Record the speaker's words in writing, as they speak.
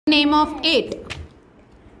Name of 8.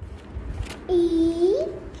 EIGST.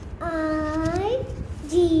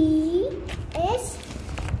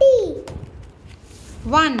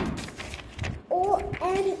 1.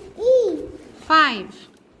 ONE. 5.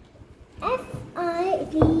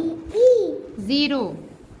 FIVE. 0. ZERO.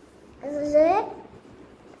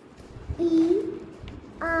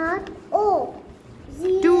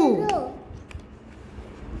 2.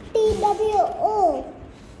 TWO.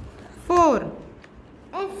 4.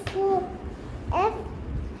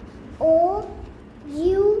 FOUR.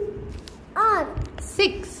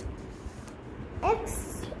 6.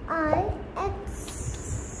 XIX.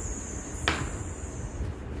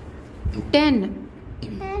 10.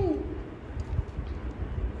 10.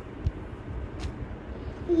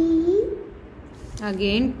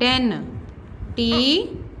 Again 10. T.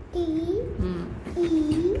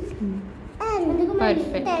 N.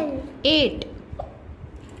 Perfect. 8.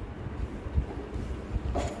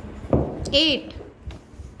 8.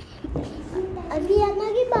 अभी अन्ना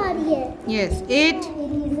की बारी है. Yes. 8.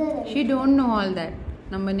 She don't know all that.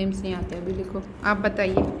 Number names नहीं आते. अभी लिखो. आप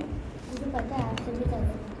बताइए. मुझे पता है आपसे भी कर.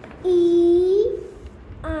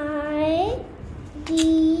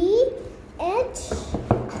 EIGHT.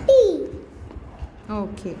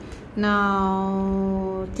 Okay.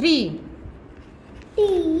 Now 3.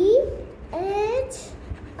 THREE.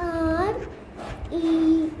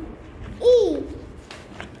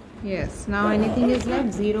 Yes. Now anything is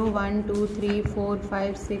left? 0, 1, 2, 3, 4,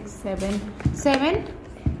 5, 6, 7. 7?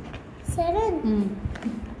 7.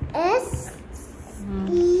 SEVN.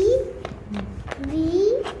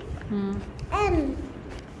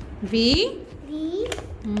 V.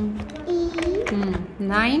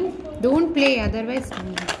 9. Don't play, otherwise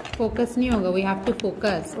focus नहीं होगा. We have to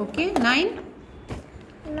focus. Okay. 9.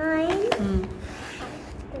 9.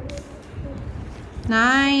 9.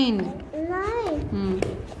 NINE.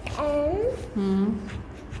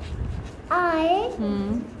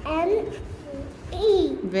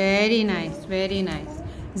 Very nice. Very nice.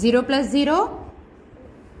 0 plus 0.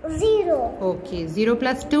 0. Okay. 0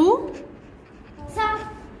 plus 2.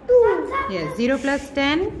 2. Yes. 0 plus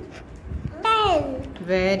 10. 10.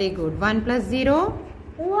 Very good. 1 plus 0.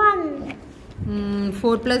 1.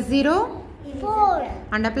 4 plus 0. 4.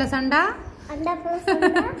 अंडा plus अंडा. अंडा plus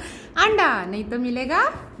अंडा. अंडा नहीं तो मिलेगा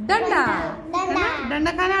डंडा. डंडा.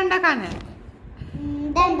 डंडा खाना है, अंडा खाना है.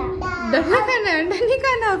 डंडा. डंडा खाना है, अंडा नहीं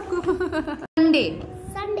खाना आपको. Sunday.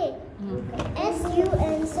 Sunday.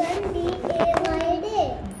 SUN Sunday. AY.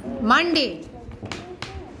 Monday.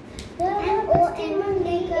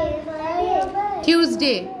 MONDAY.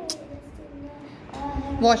 Tuesday.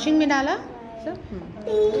 Washing में डाला सर.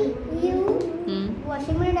 TU.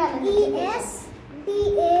 वॉशिंग में डाला.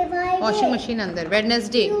 ESTAY. वॉशिंग मशीन अंदर.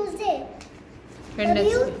 वेडनेसडे. ट्यूसडे.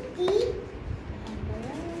 वेडनेसडे.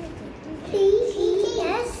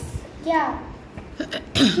 WETES. क्या?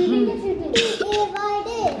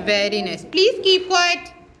 Very nice. Please keep quiet.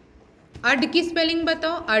 अड की स्पेलिंग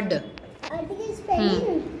बताओ. अड.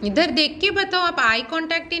 इधर देख के बताओ. आप आई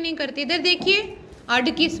कांटेक्ट ही नहीं करते. इधर देखिए. अड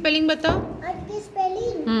की स्पेलिंग बताओ.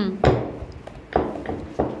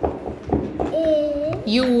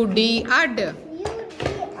 UD. अड.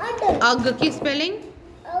 अग की स्पेलिंग.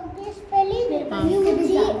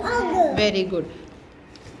 Very good.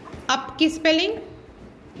 अप की स्पेलिंग.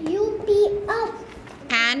 UP. अप.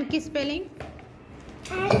 एन की spelling.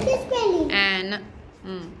 N.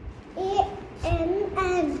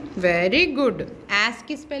 ANN. Very good. S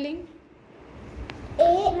की spelling.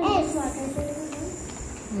 AS.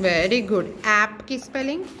 Very good. App की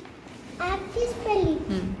स्पेलिंग. ऐप की स्पेलिंग.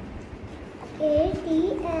 AT.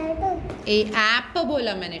 ए ऐप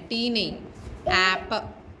बोला मैंने. टी नहीं. App.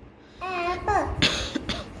 App.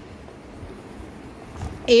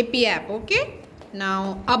 AP app. Okay.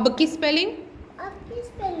 Now अब की स्पेलिंग. अब की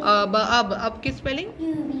स्पेलिंग. अब की स्पेलिंग.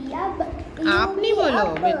 अब. आप नहीं बोलो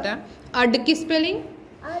बेटा. अड की स्पेलिंग.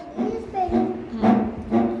 अब की स्पेलिंग.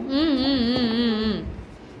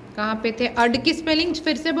 कहाँ पे थे? अड की स्पेलिंग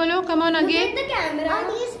फिर से बोलो. Come on again. अब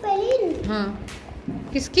की स्पेलिंग. हाँ.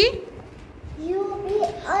 किसकी? UB.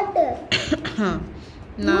 अड. हाँ.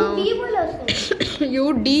 नाउ बोलो.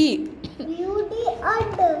 UD. UD.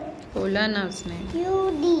 अड. बोला ना उसने.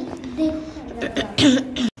 UD.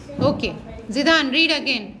 Okay. जिदान read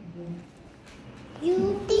again.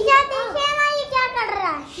 UT. देखिए ना ये क्या कर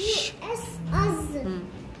रहा है. US. A.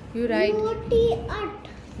 You right. UT. At.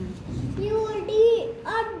 UD.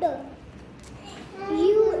 अड.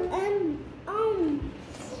 UN. UN.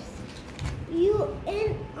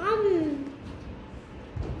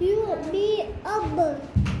 UB. अब.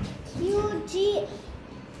 UG.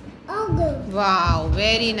 अग. Wow.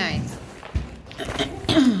 Very nice.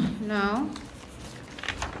 Now.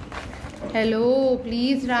 Hello,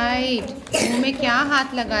 please write. मुंह में क्या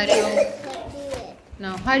हाथ लगा रहे हो?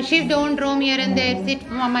 Now, Harshit, don't roam here and there. Sit,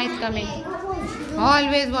 Mama is coming.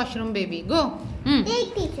 Always washroom, baby. Go.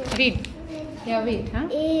 Take teacher. Read. Yeah, wait, huh?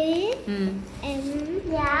 A M.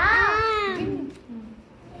 Yeah.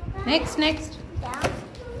 Next. Next.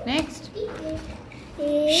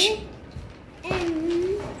 A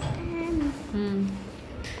M M.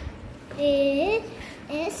 A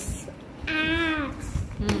S S.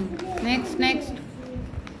 Next.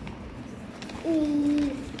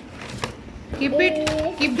 E. Keep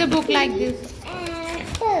the book like this.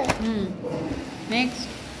 Apple. Next.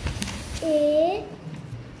 A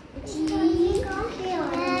G G.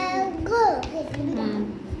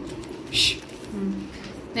 Shh.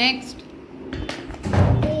 Next.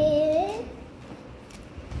 A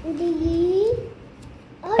D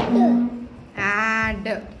Add. Add.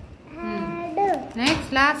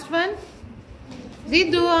 Next, last one.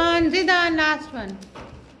 Zidan, last one.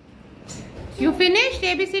 You finished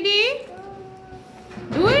ABCD?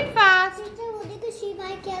 Do it fast. वो देखो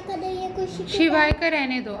शिवाय क्या कर रही है कुछ शिवाय का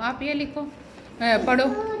रहने दो, आप ये लिखो, पढ़ो.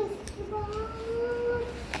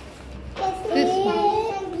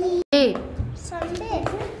 A. Sunday.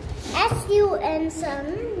 SUN sun.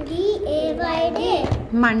 DAY day.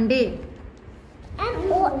 Monday.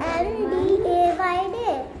 MONDAY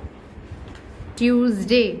day.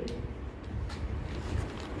 Tuesday.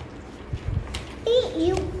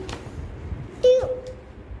 TU.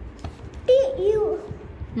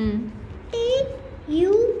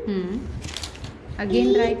 Again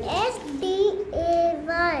write.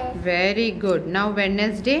 SDAY. Very good. Now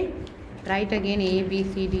Wednesday. Write again A, B,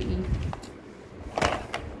 C, D, E.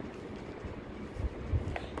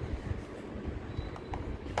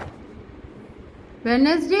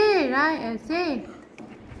 Wednesday, right? Say.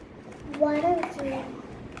 Wednesday.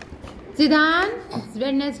 Zidan,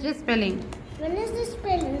 Wednesday spelling. Wednesday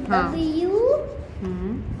spelling. हाँ. W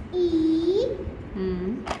E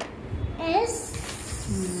S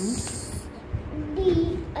D.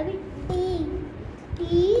 अभी T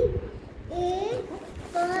A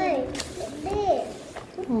Y day.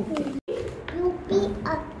 Okay. UP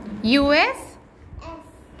up US, S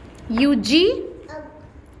UG, up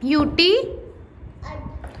UT, up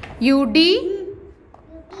UD, UP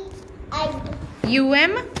up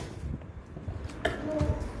UM,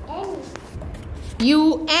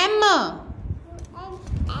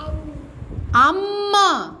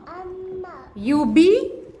 UM, UB,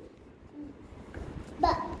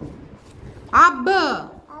 अब,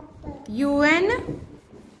 UN,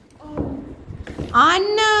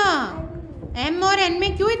 अन. M और N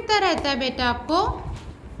में क्यों इतना रहता है बेटा आपको?